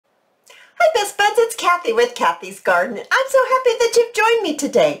Cathy with Cathy's Garden. I'm so happy that you've joined me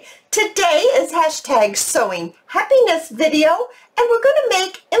today. Today is hashtag sewing happiness video, and we're going to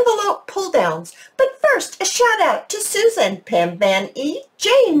make envelope pull downs. But first, a shout out to Susan, Pam Van E,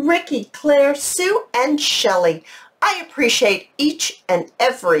 Jane, Ricky, Claire, Sue, and Shelley. I appreciate each and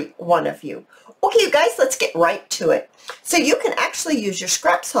every one of you. Okay, you guys, let's get right to it. So you can actually use your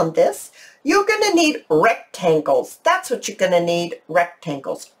scraps on this. You're going to need rectangles. That's what you're going to need,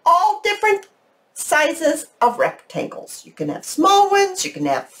 rectangles. All different sizes of rectangles. You can have small ones, you can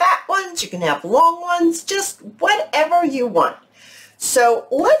have fat ones, you can have long ones, just whatever you want. So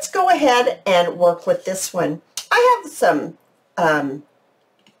let's go ahead and work with this one. I have some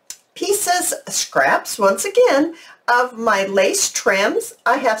pieces, scraps, once again, of my lace trims.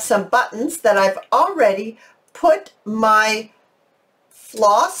 I have some buttons that I've already put my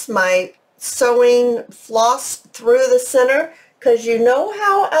floss, my sewing floss through the center, because you know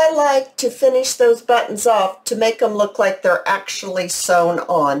how I like to finish those buttons off to make them look like they're actually sewn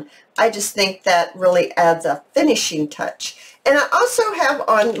on. I just think that really adds a finishing touch. And I also have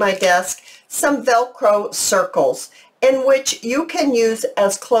on my desk some Velcro circles, in which you can use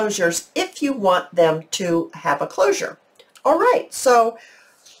as closures if you want them to have a closure. All right, so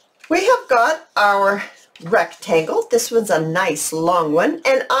we have got our rectangle. This one's a nice long one,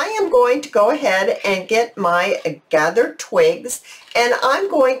 and I am going to go ahead and get my gathered twigs, and I'm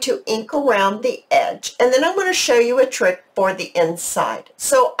going to ink around the edge, and then I'm going to show you a trick for the inside.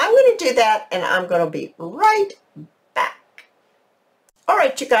 So I'm going to do that, and I'm going to be right back. All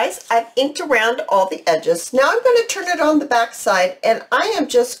right, you guys, I've inked around all the edges. Now I'm going to turn it on the back side, and I am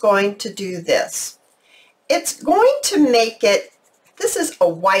just going to do this. It's going to make it, this is a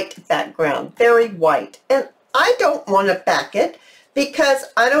white background, very white, and I don't want to back it because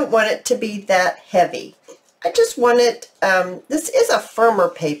I don't want it to be that heavy. I just want it, this is a firmer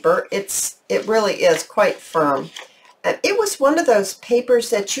paper. It really is quite firm. It was one of those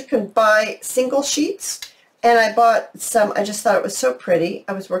papers that you can buy single sheets, and I bought some. I just thought it was so pretty.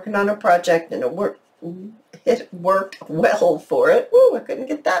 I was working on a project, and it worked well for it. Ooh, I couldn't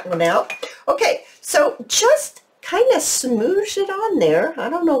get that one out. Okay, so just kind of smoosh it on there. I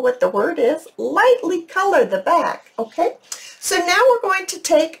don't know what the word is. Lightly color the back, okay? So now we're going to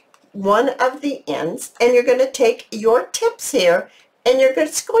take one of the ends, and you're going to take your tips here, and you're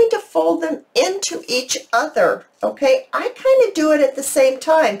just going to fold them into each other, okay? I kind of do it at the same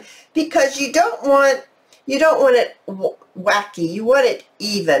time because you don't want it wacky. You want it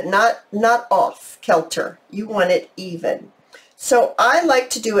even, not off kilter. You want it even. So I like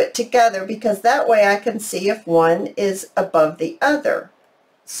to do it together because that way I can see if one is above the other.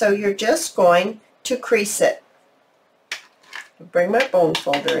 So you're just going to crease it. Bring my bone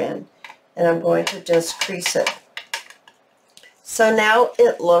folder in, and I'm going to just crease it. So now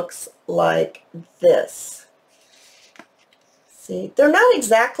it looks like this. See, they're not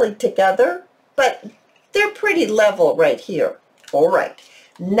exactly together, but they're pretty level right here. All right.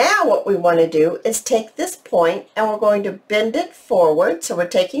 Now what we want to do is take this point, and we're going to bend it forward. So we're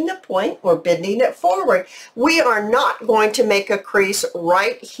taking the point, we're bending it forward. We are not going to make a crease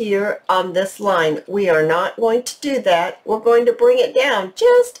right here on this line. We are not going to do that. We're going to bring it down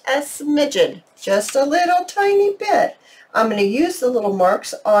just a smidgen, just a little tiny bit. I'm going to use the little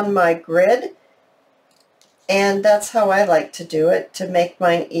marks on my grid, and that's how I like to do it, to make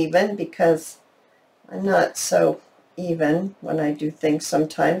mine even, because I'm not so even when I do things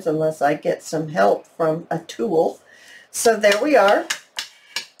sometimes unless I get some help from a tool. So there we are.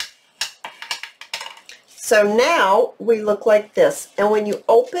 So now we look like this, and when you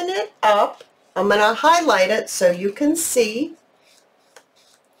open it up, I'm going to highlight it so you can see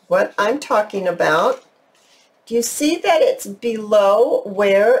what I'm talking about. Do you see that it's below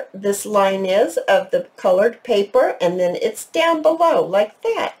where this line is of the colored paper, and then it's down below like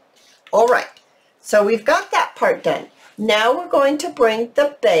that? All right. So we've got that part done. Now we're going to bring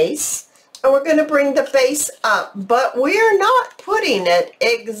the base, and we're going to bring the base up, but we're not putting it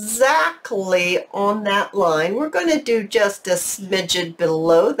exactly on that line. We're going to do just a smidgen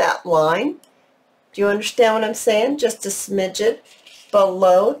below that line. Do you understand what I'm saying? Just a smidgen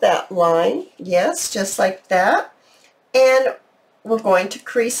below that line. Yes, just like that. And we're going to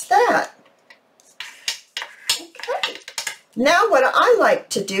crease that. Okay. Now what I like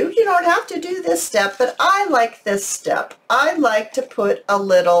to do, you don't have to do this step, but I like this step. I like to put a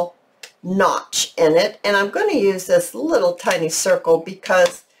little notch in it, and I'm going to use this little tiny circle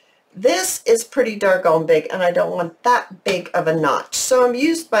because this is pretty doggone big, and I don't want that big of a notch. So I'm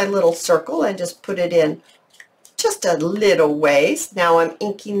used my little circle and just put it in just a little ways. Now I'm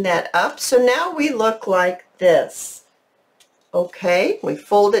inking that up. So now we look like this. Okay, we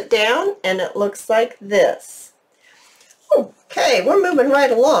fold it down and it looks like this. Okay, we're moving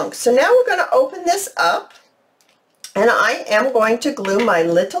right along. So now we're going to open this up, and I am going to glue my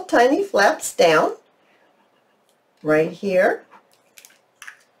little tiny flaps down right here.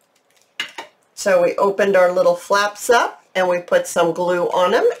 So we opened our little flaps up and we put some glue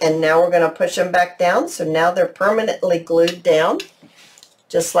on them, and now we're going to push them back down. So now they're permanently glued down,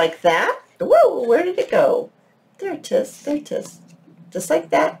 just like that. Whoa, where did it go? There it is, there it is. Just like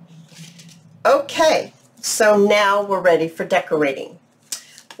that. Okay, so now we're ready for decorating.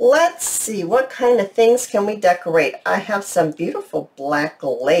 Let's see, what kind of things can we decorate? I have some beautiful black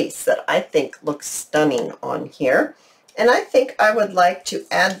lace that I think looks stunning on here. And I think I would like to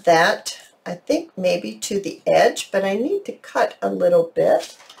add that, I think maybe to the edge, but I need to cut a little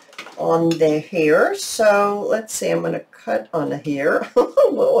bit on the hair. So let's see, I'm going to cut on the hair.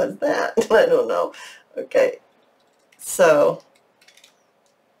 What was that? I don't know. Okay, so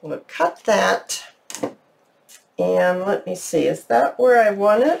we'll cut that. And let me see, is that where I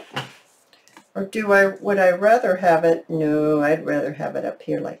want it? Or would I rather have it? No, I'd rather have it up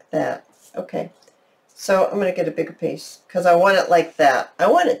here like that. Okay, so I'm going to get a bigger piece because I want it like that. I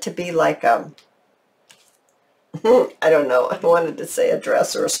want it to be like, I don't know, I wanted to say a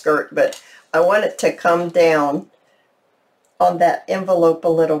dress or a skirt, but I want it to come down on that envelope a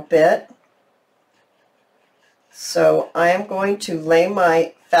little bit. So I am going to lay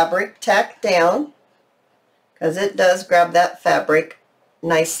my fabric tack down, because it does grab that fabric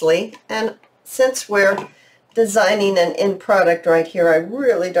nicely. And since we're designing an end product right here, I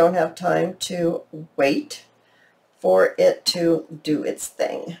really don't have time to wait for it to do its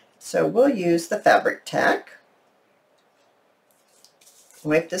thing. So we'll use the fabric tack.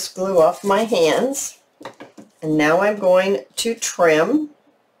 Wipe this glue off my hands. And now I'm going to trim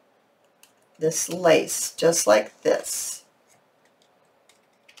this lace just like this.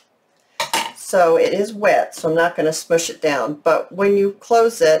 So it is wet, so I'm not going to smush it down, but when you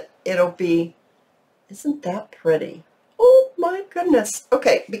close it, it'll be, isn't that pretty? Oh my goodness.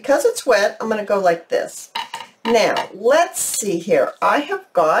 Okay, because it's wet, I'm going to go like this. Now, let's see here. I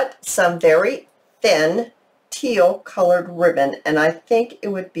have got some very thin teal colored ribbon, and I think it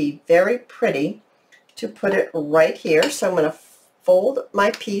would be very pretty to put it right here. So I'm going to fold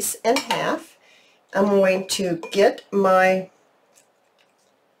my piece in half. I'm going to get my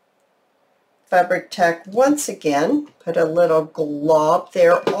fabric tack once again, put a little glob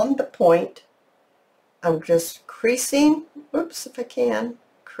there on the point. I'm just creasing, oops, if I can,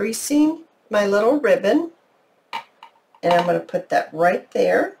 creasing my little ribbon, and I'm going to put that right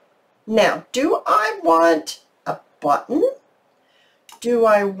there. Now, do I want a button? Do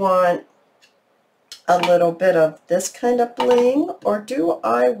I want a little bit of this kind of bling, or do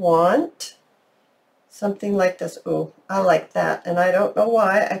I want something like this? Oh, I like that, and I don't know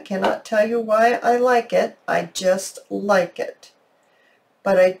why. I cannot tell you why I like it. I just like it.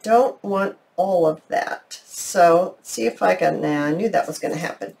 But I don't want all of that. So, see if I can, nah, I knew that was going to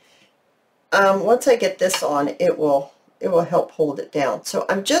happen. Once I get this on, it will help hold it down. So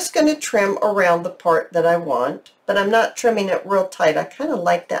I'm just going to trim around the part that I want, but I'm not trimming it real tight. I kind of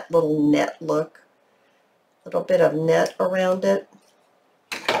like that little net look. A little bit of net around it.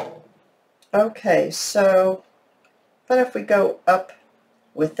 Okay, so, but if we go up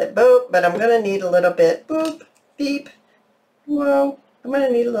with it, boop, but I'm going to need a little bit, boop, beep, whoa, I'm going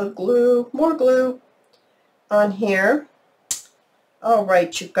to need a little glue, more glue on here. All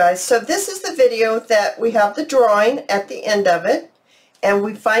right, you guys, so this is the video that we have the drawing at the end of it, and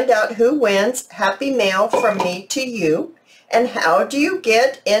we find out who wins Happy Mail from me to you, and how do you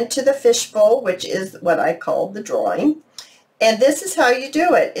get into the fishbowl, which is what I call the drawing. And this is how you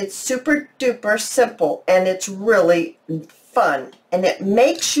do it. It's super duper simple, and it's really fun, and it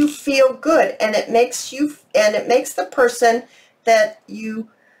makes you feel good, and it makes the person that you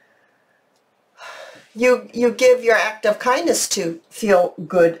give your act of kindness to feel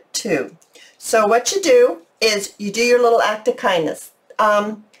good too. So what you do is you do your little act of kindness.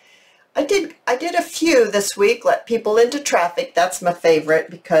 I did a few this week. Let people into traffic. That's my favorite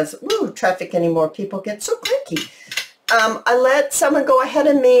because traffic anymore. People get so cranky. I let someone go ahead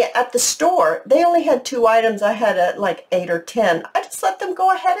of me at the store. They only had 2 items. I had like 8 or 10. I just let them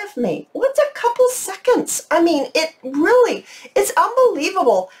go ahead of me. What's a couple seconds? I mean, it's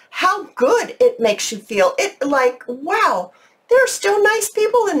unbelievable how good it makes you feel. It like, wow, there are still nice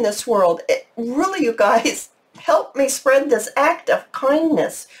people in this world. It really, you guys, help me spread this act of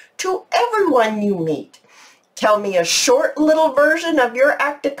kindness to everyone you meet. Tell me a short little version of your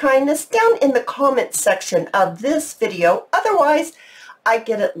act of kindness down in the comment section of this video. Otherwise, I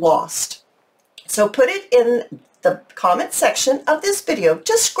get it lost. So put it in the comment section of this video.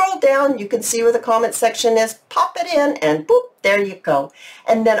 Just scroll down. You can see where the comment section is. Pop it in and boop, there you go.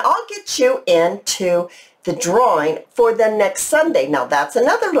 And then I'll get you into the drawing for the next Sunday. Now that's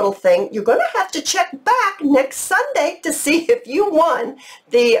another little thing. You're going to have to check back next Sunday to see if you won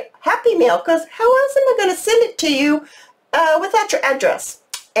the Happy Mail, because how else am I going to send it to you without your address?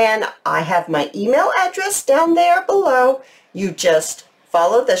 And I have my email address down there below. You just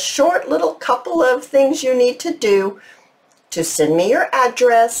follow the short little couple of things you need to do to send me your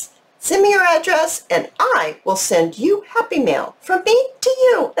address. Send me your address and I will send you Happy Mail from me to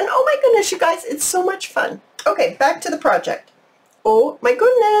you. And oh my goodness, you guys, it's so much fun. Okay, back to the project. Oh my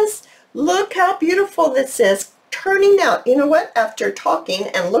goodness, look how beautiful this is turning out. You know what? After talking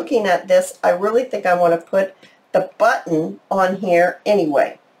and looking at this, I really think I want to put the button on here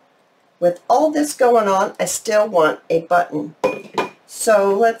anyway. With all this going on, I still want a button.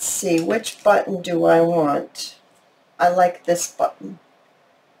 So let's see, which button do I want? I like this button.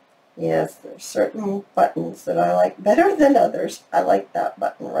 Yes, there's certain buttons that I like better than others. I like that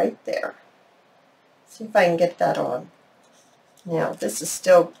button right there. See if I can get that on. Now, this is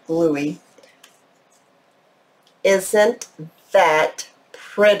still gluey. Isn't that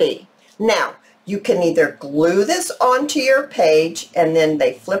pretty? Now, you can either glue this onto your page and then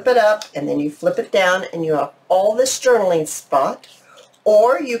they flip it up and then you flip it down and you have all this journaling spot,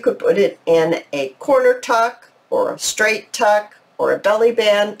 or you could put it in a corner tuck or a straight tuck or a belly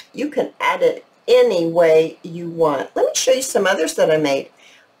band. You can add it any way you want. Let me show you some others that I made.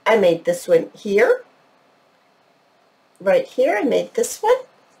 I made this one here. Right here, I made this one.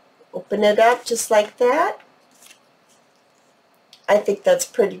 Open it up just like that. I think that's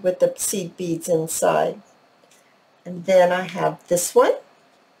pretty with the seed beads inside. And then I have this one.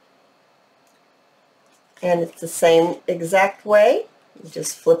 And it's the same exact way. You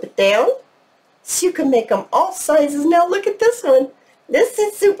just flip it down. So you can make them all sizes. Now look at this one. This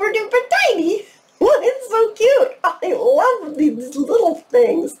is super duper tiny. It's so cute. I love these little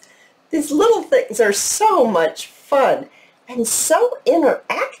things. These little things are so much fun and so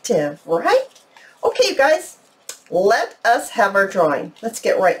interactive, right? Okay, you guys, let us have our drawing. Let's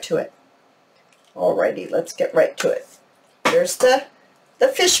get right to it. Alrighty, let's get right to it. Here's the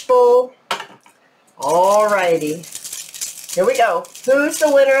fishbowl. Alrighty. Here we go. Who's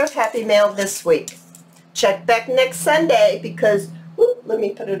the winner of Happy Mail this week? Check back next Sunday because, let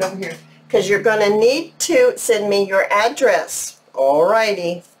me put it over here, because you're going to need to send me your address.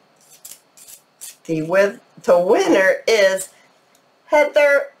 Alrighty. The winner is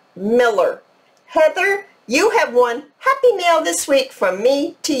Heather Miller. Heather, you have won Happy Mail this week from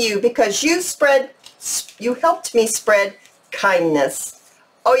me to you because you helped me spread kindness.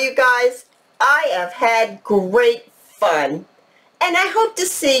 Oh, you guys, I have had great fun, and I hope to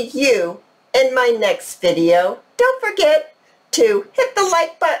see you in my next video. Don't forget to hit the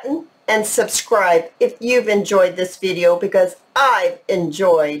like button and subscribe if you've enjoyed this video, because I've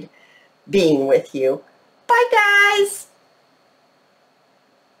enjoyed being with you. Bye, guys.